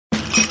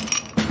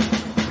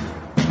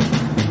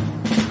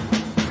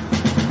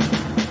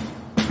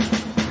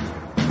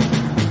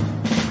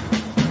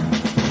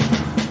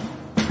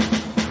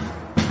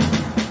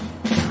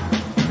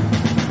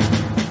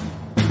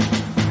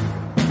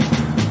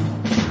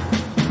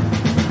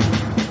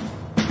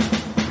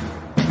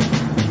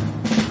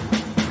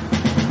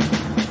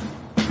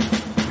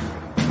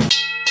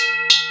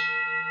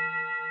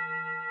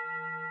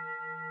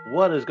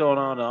What is going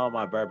on to all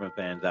my bourbon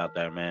fans out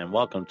there, man?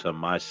 Welcome to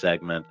my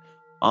segment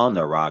on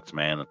the rocks,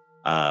 man,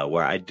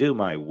 where I do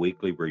my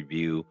weekly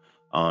review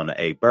on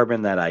a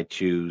bourbon that I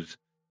choose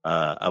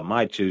of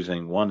my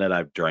choosing, one that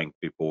I've drank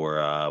before,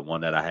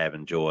 one that I have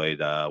enjoyed,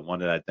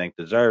 one that I think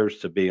deserves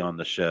to be on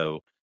the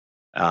show,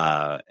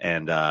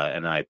 and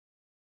I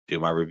do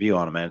my review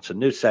on it, man. It's a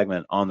new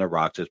segment on the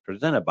rocks. It's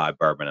presented by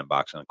Bourbon and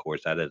Boxing, of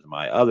course. That is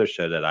my other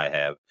show that I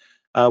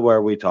have,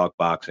 where we talk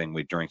boxing,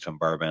 we drink some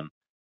bourbon,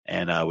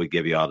 and we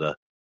give you all the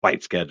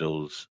fight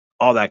schedules,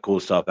 all that cool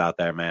stuff out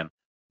there, man.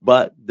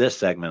 But this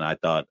segment, I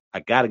thought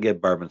I got to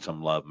give bourbon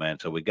some love, man.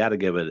 So we got to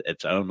give it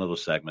its own little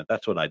segment.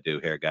 That's what I do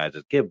here, guys.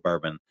 Is give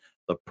bourbon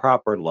the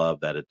proper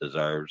love that it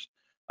deserves.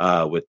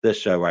 With this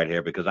show right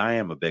here, because I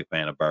am a big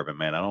fan of bourbon,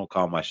 man. I don't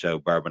call my show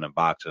Bourbon and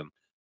Boxing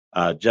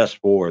just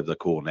for the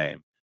cool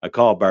name. I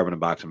call it bourbon and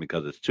boxing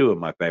because it's two of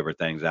my favorite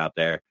things out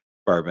there,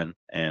 bourbon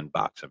and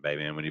boxing,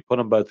 baby. And when you put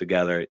them both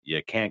together,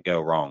 you can't go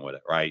wrong with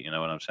it, right? You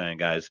know what I'm saying,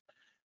 guys?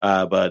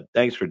 But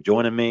thanks for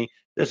joining me.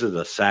 This is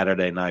a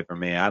Saturday night for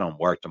me. I don't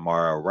work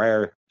tomorrow.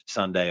 Rare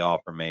Sunday off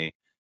for me.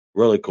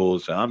 Really cool.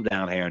 So I'm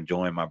down here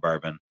enjoying my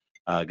bourbon.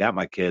 Got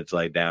my kids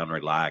laid down,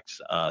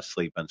 relaxed,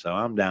 sleeping. So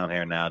I'm down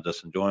here now,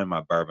 just enjoying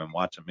my bourbon,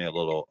 watching me a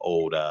little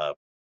old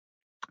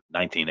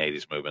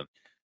 1980s movie,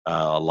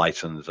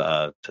 License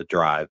to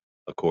Drive,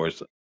 of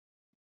course,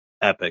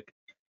 epic.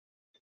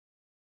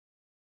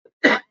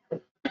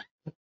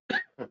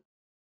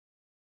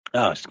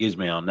 Oh, excuse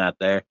me on that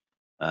there.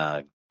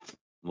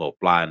 A little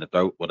fly in the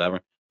throat, whatever.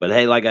 But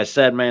hey, like I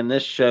said, man,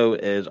 this show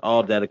is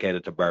all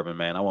dedicated to bourbon,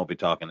 man. I won't be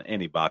talking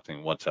any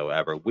boxing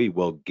whatsoever. We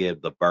will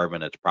give the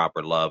bourbon its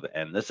proper love.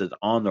 And this is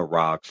On the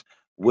Rocks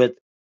with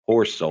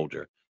Horse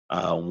Soldier.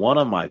 One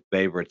of my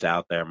favorites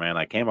out there, man.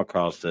 I came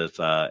across this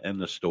in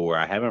the store.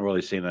 I haven't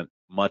really seen it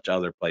much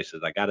other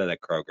places. I got it at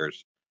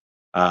Kroger's.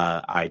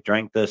 I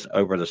drank this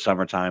over the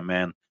summertime,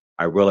 man.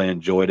 I really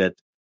enjoyed it.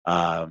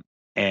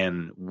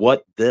 And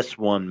what this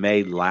one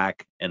may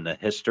lack in the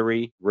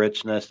history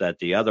richness that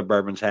the other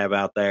bourbons have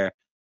out there,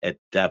 it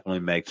definitely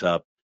makes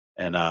up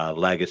in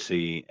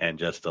legacy and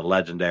just the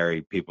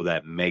legendary people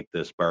that make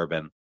this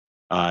bourbon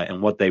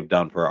and what they've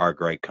done for our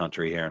great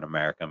country here in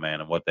America, man,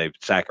 and what they've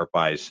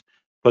sacrificed,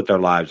 put their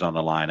lives on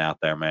the line out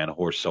there, man.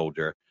 Horse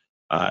Soldier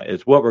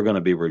is what we're going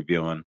to be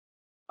reviewing.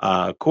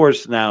 Of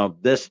course, now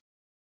this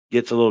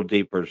gets a little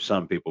deeper for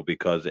some people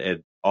because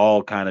it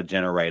all kind of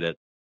generated,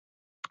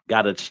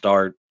 got its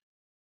start.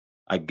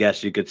 I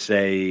guess you could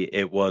say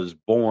it was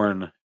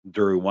born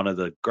through one of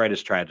the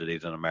greatest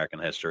tragedies in American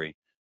history.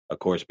 Of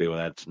course, people,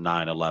 that's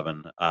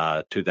 9/11,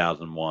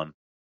 2001.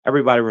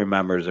 Everybody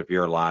remembers, if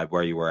you're alive,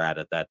 where you were at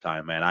that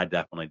time, man. I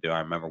definitely do. I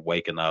remember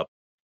waking up,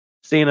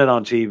 seeing it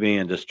on TV,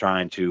 and just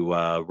trying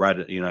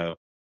to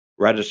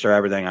register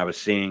everything I was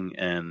seeing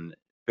and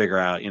figure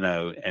out,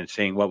 and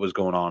seeing what was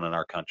going on in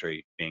our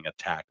country being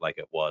attacked like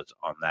it was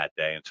on that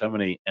day, and so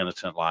many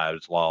innocent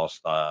lives lost.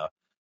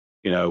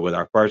 With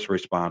our first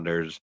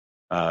responders,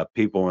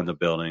 people in the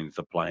buildings,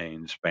 the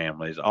planes,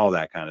 families, all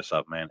that kind of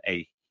stuff, man.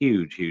 A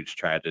huge, huge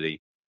tragedy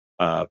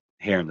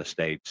here in the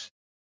States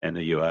and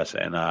the U.S.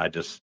 And I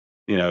just,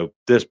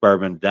 this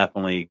bourbon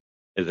definitely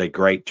is a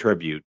great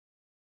tribute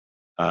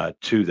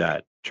to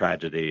that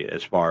tragedy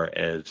as far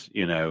as,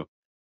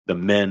 the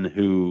men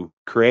who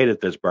created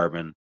this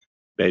bourbon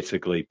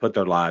basically put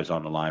their lives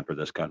on the line for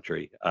this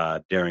country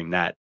during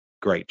that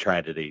great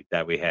tragedy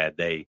that we had.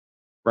 They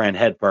ran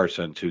headfirst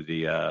into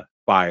the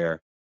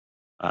fire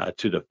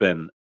to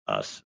defend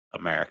us,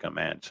 America,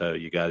 man. So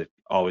you guys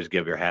always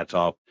give your hats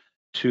off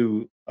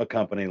to a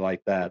company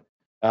like that.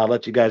 I'll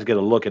let you guys get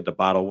a look at the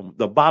bottle.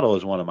 The bottle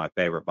is one of my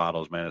favorite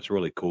bottles, man. It's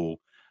really cool.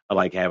 I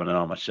like having it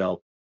on my shelf.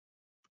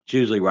 It's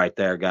usually right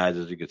there, guys,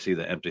 as you can see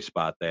the empty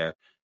spot there.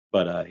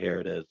 But here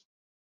it is.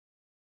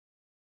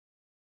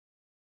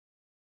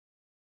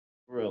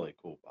 Really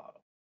cool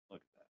bottle.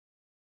 Look at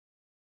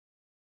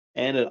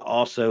that. And it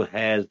also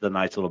has the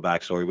nice little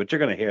backstory, but you're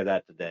going to hear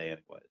that today,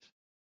 anyways.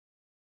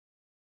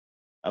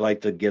 I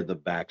like to give the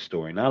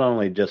backstory, not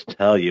only just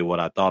tell you what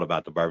I thought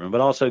about the bourbon,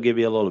 but also give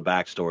you a little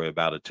backstory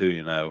about it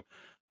too.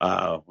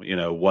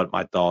 What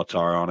my thoughts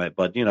are on it,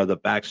 but the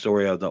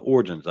backstory of the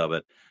origins of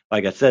it.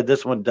 Like I said,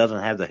 this one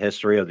doesn't have the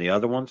history of the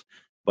other ones,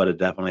 but it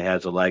definitely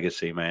has a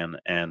legacy, man.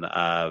 And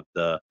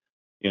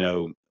you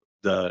know,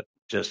 the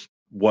just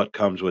what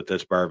comes with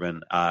this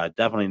bourbon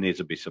definitely needs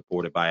to be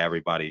supported by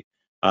everybody.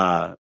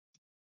 Uh,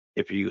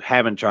 if you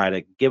haven't tried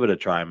it, give it a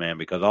try, man,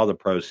 because all the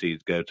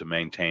proceeds go to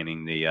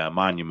maintaining the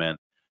monument,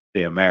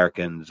 the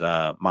Americans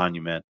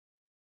monument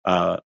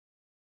uh,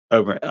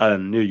 over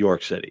in New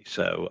York City.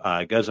 So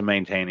it goes to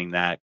maintaining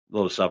that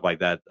little stuff like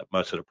that.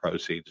 Most of the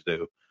proceeds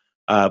do.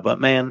 But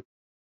man,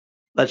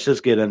 let's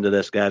just get into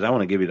this, guys. I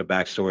want to give you the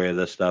backstory of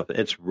this stuff.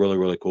 It's really,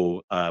 really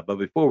cool. But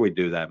before we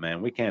do that,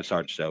 man, we can't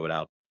start the show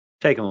without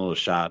taking a little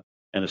shot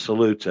and a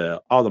salute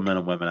to all the men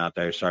and women out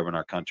there serving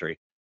our country,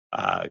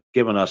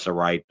 giving us the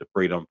right, the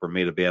freedom for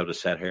me to be able to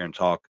sit here and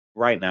talk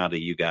right now to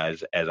you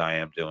guys as I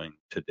am doing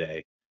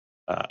today,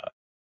 uh,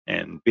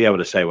 and be able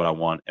to say what I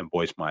want and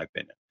voice my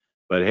opinion.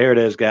 But here it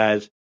is,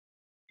 guys.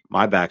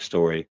 My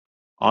backstory.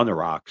 on the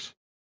rocks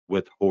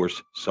with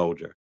Horse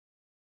Soldier.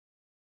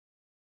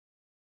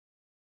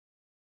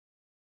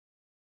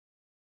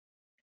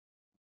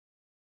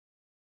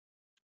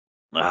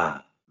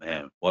 Ah,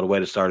 man, what a way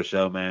to start a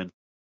show, man.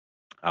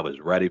 I was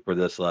ready for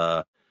this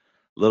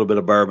little bit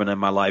of bourbon in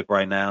my life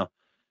right now.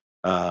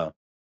 Uh,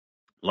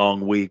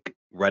 Long week,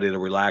 ready to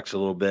relax a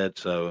little bit.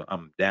 So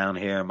I'm down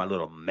here in my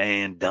little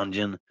man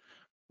dungeon,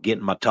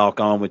 getting my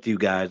talk on with you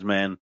guys,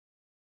 man.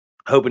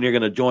 Hoping you're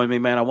going to join me,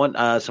 man. I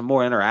want some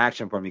more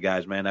interaction from you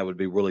guys, man. That would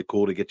be really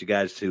cool to get you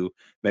guys to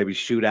maybe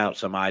shoot out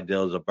some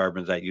ideas of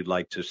bourbons that you'd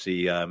like to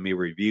see me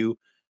review,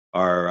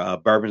 or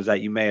bourbons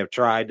that you may have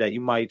tried that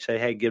you might say,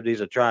 hey, give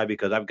these a try,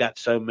 because I've got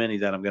so many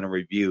that I'm going to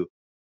review.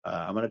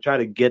 I'm going to try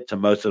to get to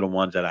most of the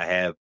ones that I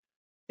have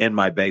in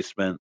my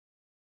basement,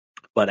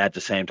 but at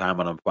the same time,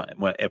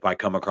 if I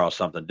come across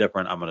something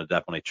different, I'm going to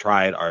definitely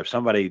try it. Or if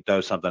somebody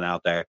throws something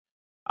out there,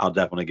 I'll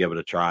definitely give it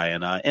a try.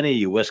 And any of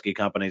you whiskey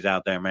companies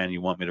out there, man,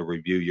 you want me to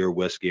review your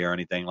whiskey or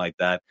anything like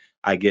that,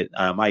 I get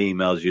my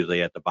emails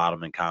usually at the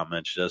bottom in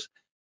comments. Just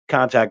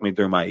contact me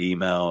through my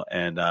email,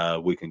 and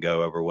we can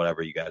go over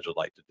whatever you guys would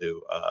like to do,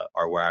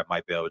 or where I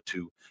might be able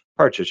to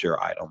purchase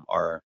your item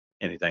or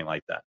anything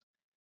like that.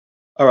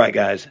 All right,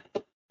 guys,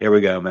 here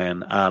we go, man.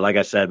 Like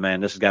I said, man,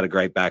 this has got a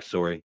great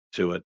backstory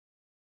to it.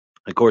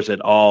 Of course, it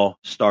all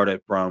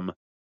started from,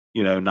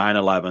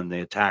 9/11,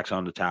 the attacks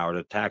on the tower, the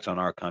attacks on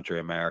our country,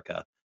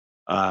 America.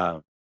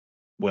 Uh,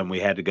 when we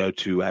had to go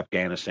to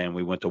Afghanistan,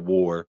 we went to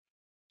war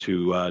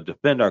to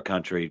defend our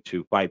country,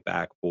 to fight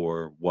back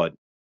for what,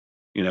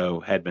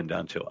 had been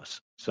done to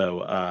us.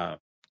 So,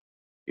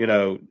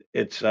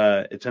 it's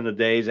in the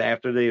days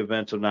after the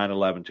events of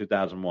 9/11,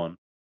 2001.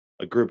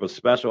 A group of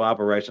special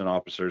operation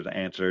officers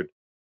answered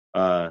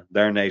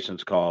their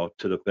nation's call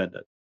to defend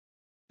it.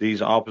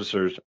 These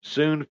officers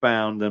soon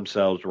found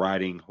themselves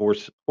riding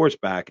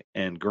horseback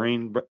and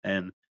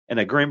in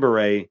a Green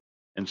Beret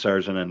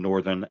insurgent in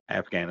northern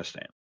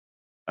Afghanistan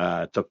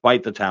to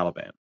fight the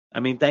Taliban. I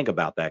mean, think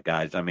about that,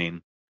 guys. I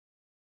mean,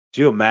 do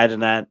you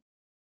imagine that?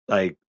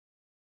 Like,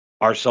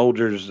 our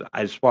soldiers,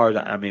 as far as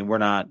I mean, we're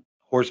not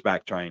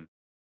horseback trained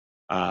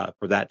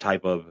for that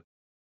type of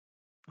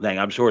thing.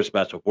 I'm sure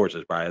special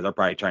forces probably they're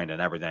probably trained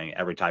in everything,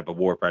 every type of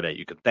warfare that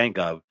you could think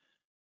of.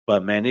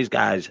 But man, these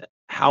guys,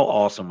 how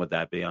awesome would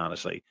that be,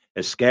 honestly?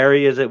 As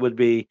scary as it would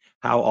be,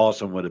 how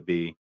awesome would it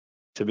be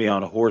to be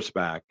on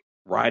horseback,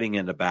 riding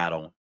into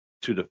battle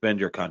to defend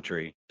your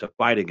country, to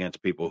fight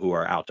against people who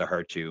are out to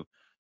hurt you?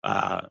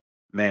 Uh,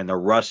 Man, the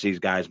rush these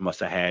guys must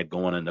have had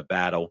going into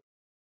battle,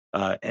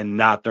 and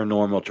not their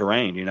normal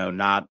terrain,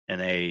 not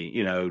in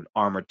a,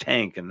 armored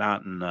tank and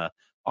not in a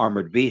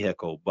armored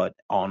vehicle, but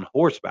on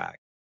horseback,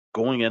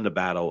 going into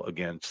battle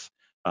against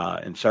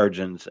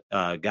insurgents,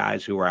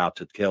 guys who are out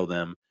to kill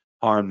them,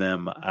 harm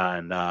them,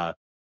 and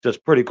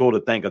just pretty cool to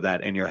think of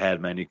that in your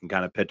head, man. You can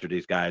kind of picture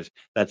these guys.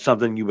 That's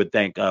something you would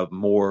think of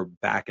more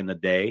back in the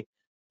day,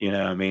 what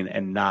I mean,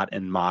 and not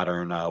in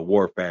modern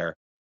warfare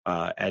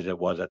as it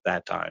was at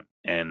that time.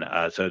 And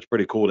so it's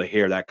pretty cool to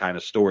hear that kind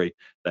of story,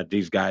 that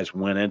these guys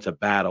went into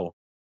battle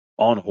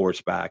on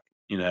horseback,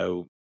 and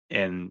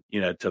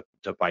to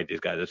fight these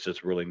guys. It's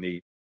just really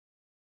neat.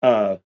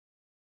 Uh,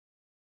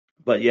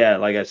 but yeah,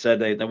 like I said,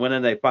 they went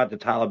in, they fought the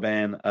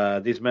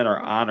Taliban. These men are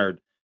honored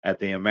at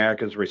the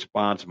Americans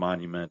Response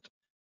Monument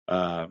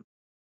uh,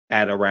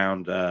 at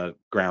around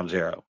Ground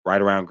Zero.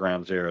 Right around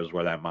Ground Zero is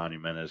where that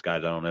monument is, guys.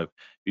 I don't know if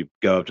you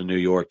go up to New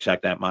York,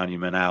 check that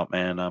monument out,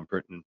 man. I'm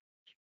pretty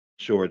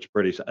sure it's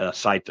pretty a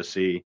sight to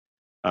see.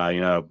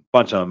 A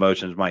bunch of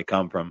emotions might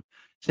come from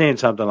seeing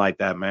something like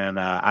that, man.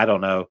 I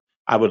don't know.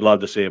 I would love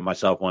to see it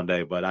myself one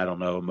day, but I don't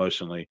know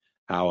emotionally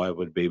how I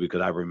would be,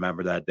 because I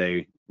remember that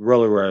day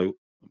really, really,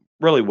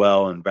 really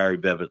well and very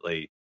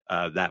vividly.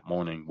 That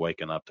morning,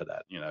 waking up to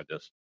that,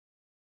 just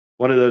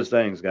one of those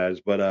things, guys.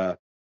 But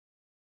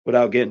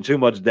without getting too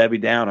much Debbie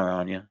Downer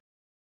on you,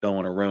 don't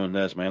want to ruin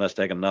this, man. Let's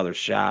take another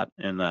shot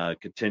and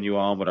continue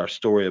on with our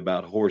story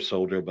about Horse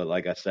Soldier. But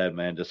like I said,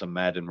 man, just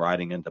imagine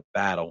riding into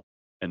battle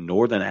in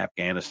northern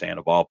Afghanistan,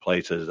 of all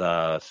places.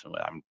 So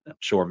I'm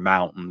sure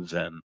mountains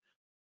and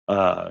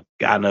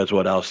God knows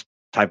what else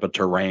type of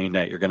terrain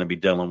that you're going to be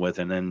dealing with,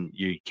 and then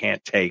you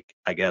can't take,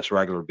 I guess,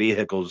 regular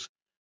vehicles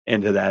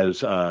into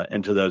those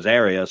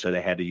areas, so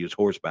they had to use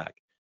horseback.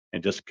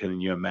 And just can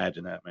you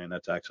imagine that, man?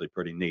 That's actually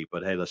pretty neat.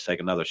 But hey, let's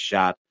take another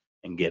shot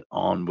and get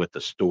on with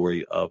the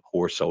story of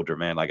Horse Soldier,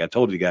 man. Like I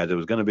told you guys, it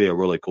was going to be a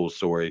really cool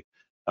story.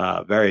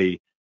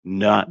 Very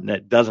not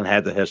It doesn't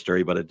have the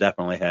history, but it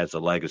definitely has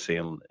the legacy,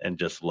 and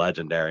just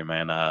legendary,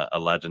 man. A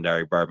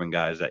legendary bourbon,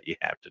 guys, that you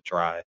have to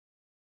try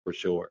for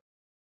sure.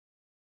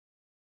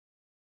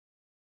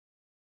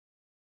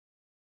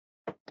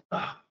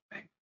 Oh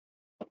man.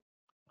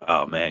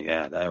 Oh man,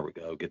 yeah, there we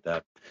go. Get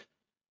that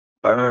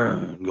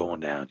burn going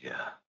down.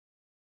 Yeah.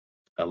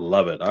 I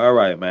love it. All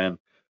right, man.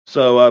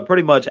 So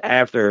pretty much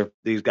after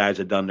these guys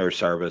had done their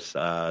service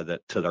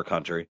that to their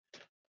country,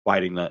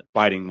 fighting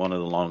one of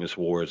the longest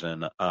wars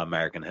in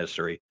American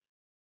history,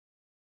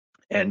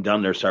 and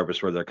done their service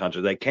for their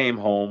country, they came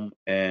home,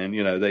 and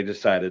they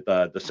decided,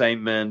 the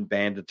same men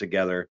banded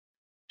together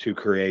to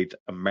create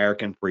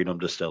American Freedom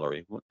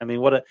Distillery. I mean,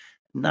 what a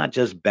not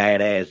just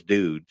badass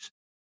dudes,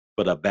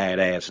 but a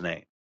badass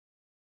name.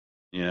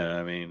 You know what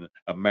I mean?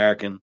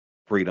 American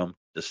Freedom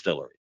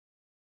Distillery.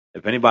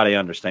 If anybody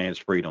understands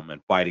freedom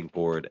and fighting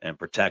for it and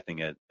protecting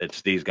it,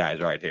 it's these guys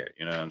right here.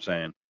 You know what I'm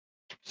saying?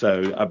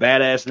 So a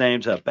badass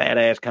name to a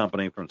badass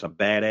company from some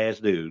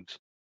badass dudes.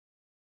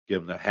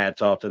 Give them the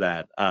hats off to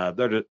that.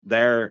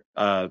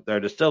 Their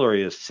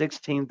distillery is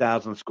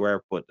 16,000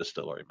 square foot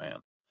distillery, man,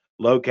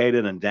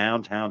 located in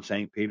downtown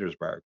St.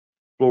 Petersburg,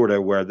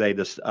 Florida, where they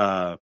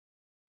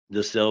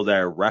distill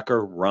their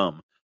Wrecker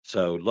rum.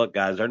 So look,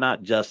 guys, they're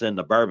not just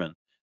into bourbon.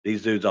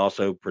 These dudes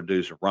also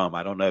produce rum.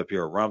 I don't know if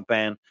you're a rum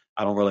fan.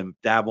 I don't really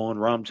dabble in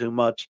rum too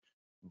much,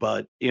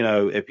 but you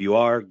know, if you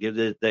are,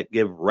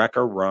 give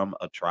Wrecker rum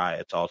a try.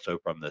 It's also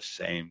from the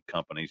same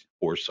company,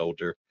 Horse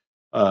Soldier,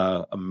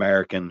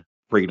 American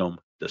Freedom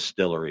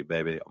Distillery,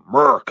 baby,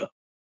 America.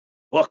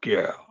 Fuck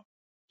yeah.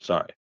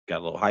 Sorry,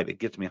 got a little hype. It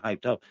gets me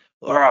hyped up.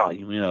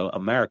 You know,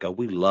 America.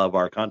 We love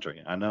our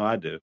country. I know I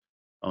do.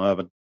 I don't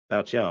know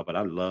about y'all, but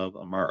I love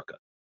America.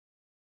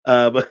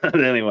 But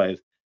anyways,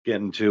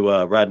 getting to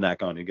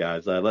redneck on you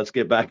guys. Let's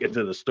get back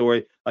into the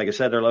story. Like I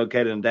said, they're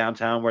located in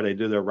downtown where they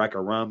do their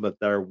Wrecker rum, but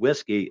their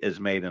whiskey is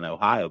made in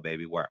Ohio,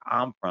 baby, where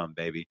I'm from,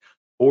 baby.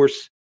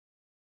 Horse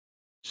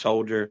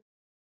Soldier,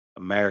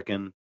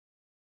 American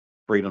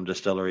Freedom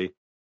Distillery.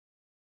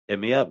 Hit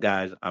me up,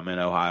 guys. I'm in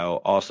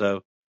Ohio.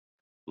 Also,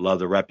 love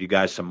to rep you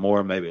guys some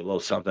more. Maybe a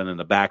little something in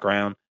the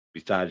background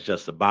besides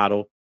just the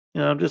bottle.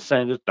 You know, I'm just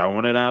saying, just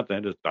throwing it out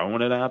there. Just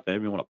throwing it out there.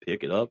 If you want to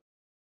pick it up,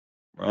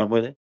 run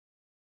with it.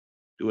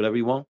 Do whatever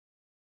you want.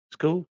 It's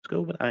cool. It's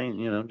cool. But I ain't,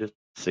 you know, just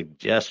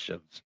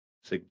suggestions.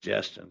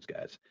 Suggestions,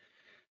 guys.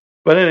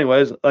 But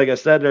anyways, like I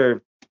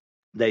said,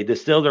 they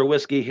distill their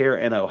whiskey here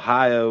in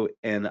Ohio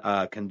in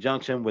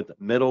conjunction with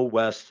Middle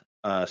West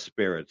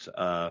Spirits.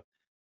 A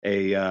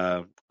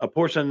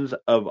portions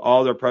of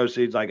all their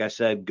proceeds, like I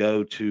said,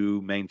 go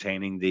to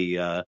maintaining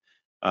uh,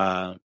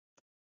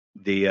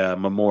 the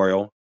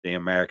memorial, the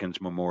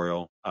Americans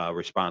Memorial,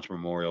 Response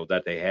Memorial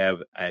that they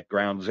have at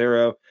Ground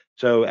Zero.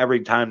 So every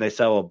time they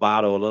sell a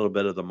bottle, a little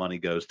bit of the money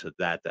goes to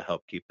that to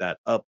help keep that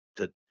up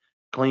to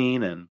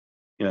clean and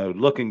you know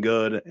looking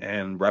good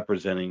and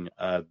representing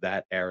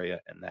that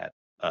area and that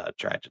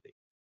tragedy.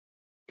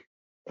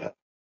 But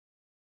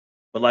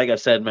like I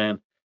said, man,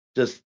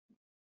 just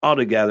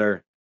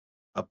altogether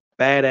a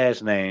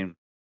badass name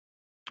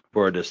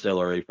for a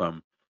distillery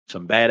from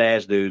some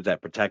badass dudes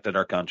that protected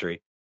our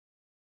country.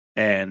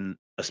 And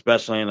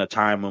especially in a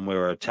time when we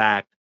were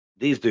attacked,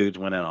 these dudes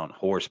went in on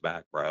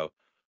horseback, bro.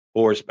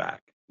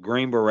 Horseback,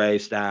 Green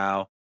Beret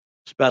style,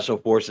 special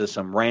forces,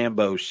 some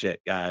Rambo shit,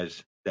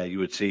 guys, that you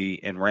would see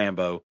in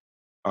Rambo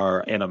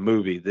or in a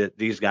movie. That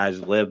these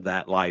guys lived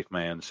that life,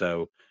 man.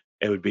 So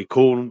it would be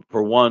cool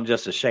for one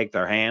just to shake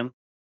their hand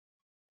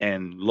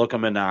and look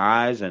them in their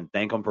eyes and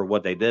thank them for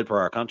what they did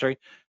for our country.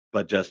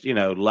 But just you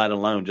know, let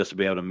alone just to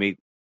be able to meet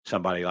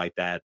somebody like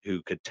that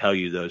who could tell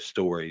you those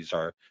stories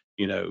or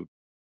you know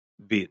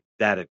be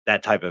that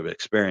type of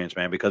experience,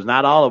 man, because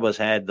not all of us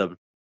had the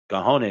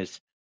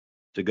cojones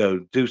to go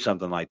do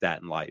something like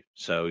that in life.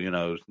 So, you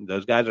know,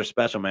 those guys are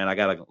special, man. I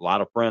got a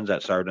lot of friends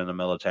that served in the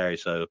military,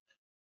 so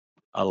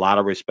a lot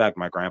of respect.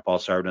 My grandpa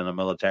served in the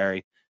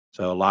military,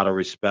 so a lot of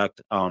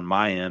respect on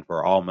my end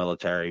for all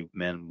military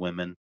men,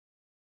 women,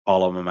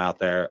 all of them out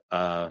there.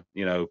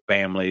 You know,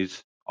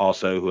 families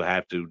also who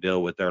have to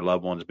deal with their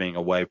loved ones being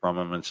away from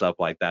them and stuff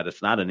like that.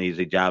 It's not an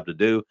easy job to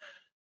do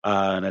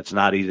and it's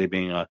not easy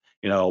being a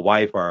you know a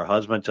wife or a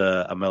husband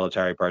to a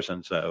military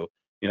person. So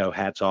you know,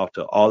 hats off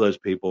to all those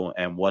people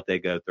and what they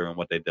go through and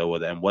what they deal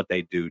with and what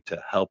they do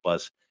to help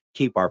us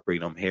keep our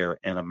freedom here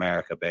in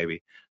America,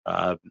 baby.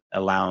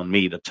 Allowing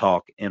me to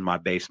talk in my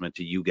basement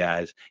to you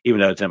guys, even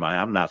though it's in my,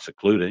 I'm not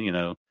secluded, you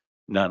know,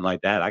 nothing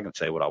like that. I can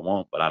say what I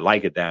want, but I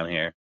like it down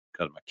here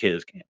because my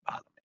kids can't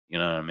bother me. You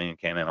know what I mean?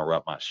 Can't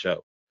interrupt my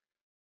show.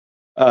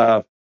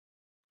 Uh,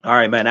 all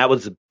right, man. That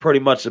was pretty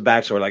much the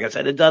backstory. Like I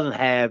said, it doesn't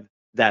have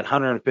that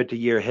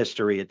 150-year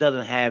history. It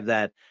doesn't have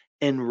that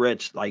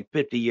enriched like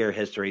 50-year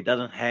history. It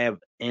doesn't have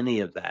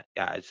any of that,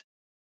 guys.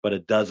 But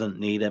it doesn't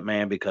need it,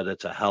 man, because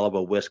it's a hell of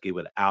a whiskey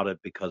without it.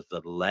 Because the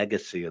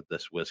legacy of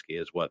this whiskey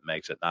is what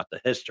makes it, not the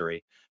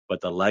history,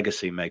 but the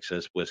legacy makes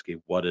this whiskey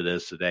what it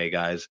is today,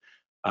 guys.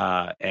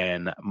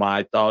 And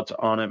my thoughts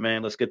on it,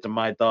 man. Let's get to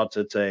my thoughts.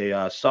 It's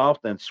a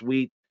soft and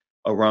sweet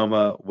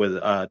aroma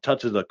with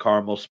touches of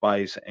caramel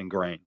spice and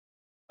grain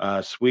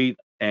sweet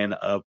and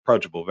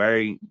approachable,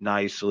 very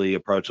nicely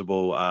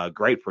approachable.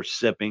 Great for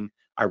sipping.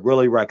 I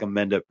really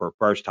recommend it for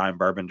first time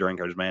bourbon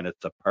drinkers, man.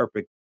 It's a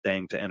perfect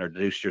thing to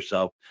introduce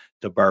yourself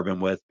to bourbon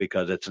with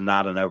because it's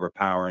not an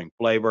overpowering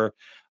flavor.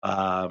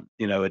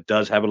 You know, it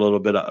does have a little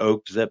bit of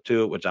oak zip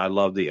to it, which I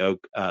love the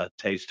oak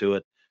taste to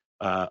it.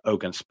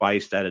 Oak and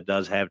spice that it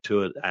does have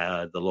to it.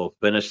 The little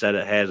finish that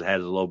it has a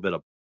little bit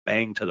of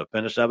bang to the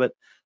finish of it,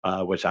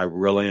 which I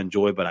really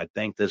enjoy. But I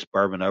think this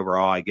bourbon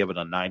overall, I give it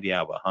a 90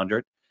 out of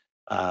 100.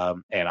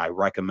 And I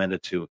recommend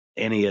it to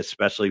any,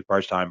 especially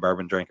first time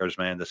bourbon drinkers,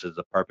 man. This is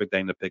the perfect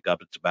thing to pick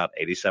up. It's about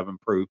 87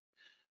 proof.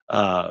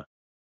 Uh,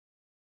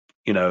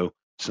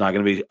 it's not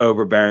going to be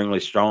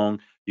overbearingly strong.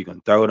 You can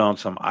throw it on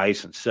some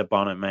ice and sip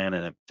on it, man,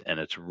 and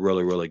it's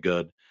really, really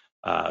good.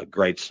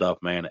 Great stuff,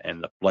 man.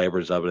 And the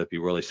flavors of it, if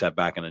you really sit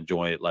back and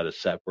enjoy it, let it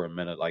set for a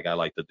minute, like I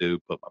like to do.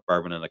 Put my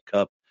bourbon in a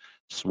cup,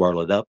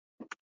 swirl it up.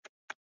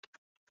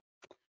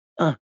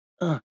 Uh,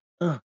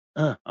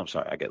 uh, I'm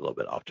sorry, I get a little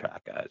bit off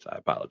track, guys. I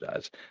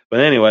apologize.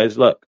 But anyways,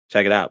 look,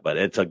 check it out. But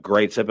it's a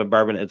great sipping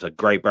bourbon. It's a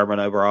great bourbon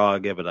overall. I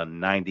give it a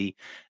 90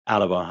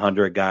 out of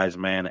 100, guys,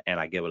 man, and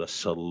I give it a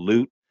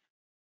salute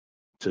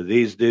to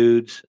these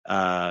dudes,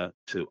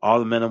 to all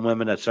the men and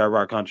women that serve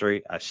our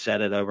country. I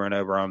said it over and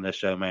over on this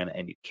show, man,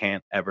 and you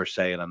can't ever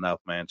say it enough,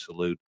 man.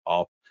 Salute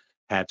off,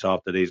 hats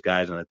off to these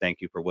guys, and I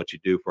thank you for what you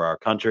do for our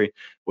country,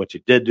 what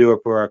you did do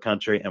for our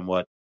country, and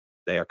what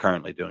they are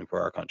currently doing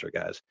for our country,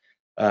 guys.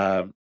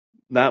 Um,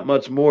 Not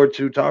much more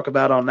to talk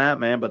about on that,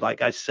 man. But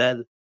like I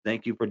said,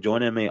 thank you for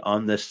joining me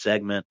on this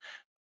segment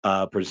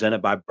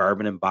presented by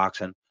Bourbon and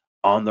Boxing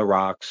on the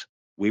Rocks.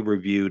 We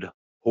reviewed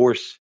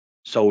Horse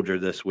Soldier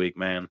this week,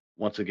 man.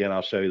 Once again,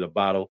 I'll show you the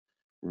bottle.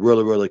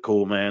 Really, really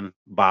cool, man.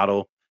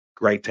 Bottle,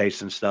 great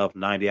tasting stuff.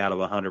 90 out of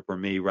 100 for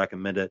me.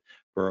 Recommend it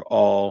for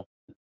all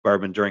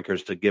bourbon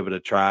drinkers to give it a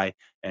try,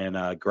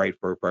 and great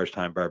for first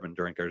time bourbon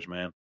drinkers,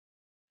 man.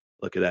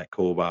 Look at that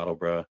cool bottle,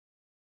 bro.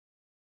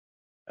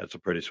 That's a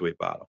pretty sweet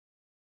bottle.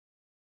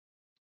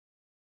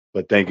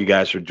 But thank you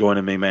guys for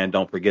joining me, man.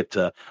 Don't forget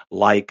to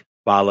like,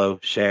 follow,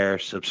 share,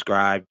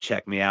 subscribe.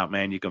 Check me out,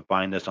 man. You can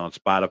find this on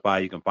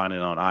Spotify. You can find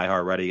it on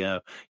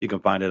iHeartRadio. You can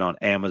find it on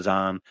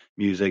Amazon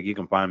Music. You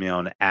can find me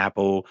on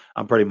Apple.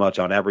 I'm pretty much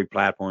on every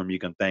platform you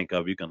can think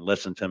of. You can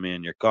listen to me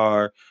in your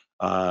car.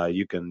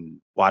 You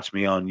can watch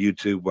me on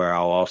YouTube, where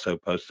I'll also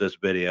post this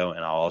video,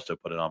 and I'll also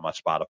put it on my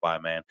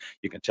Spotify, man.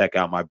 You can check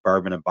out my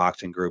Bourbon and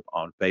Boxing group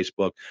on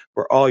Facebook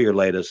for all your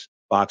latest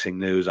boxing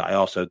news. I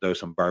also throw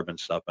some bourbon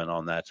stuff in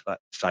on that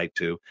site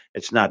too.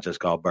 It's not just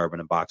called Bourbon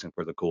and Boxing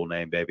for the cool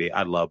name, baby.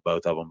 I love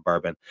both of them,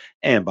 bourbon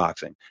and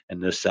boxing.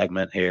 And this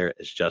segment here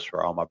is just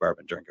for all my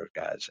bourbon drinkers,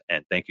 guys.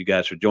 And thank you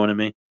guys for joining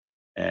me,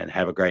 and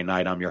have a great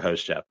night. I'm your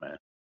host, Jeff, man.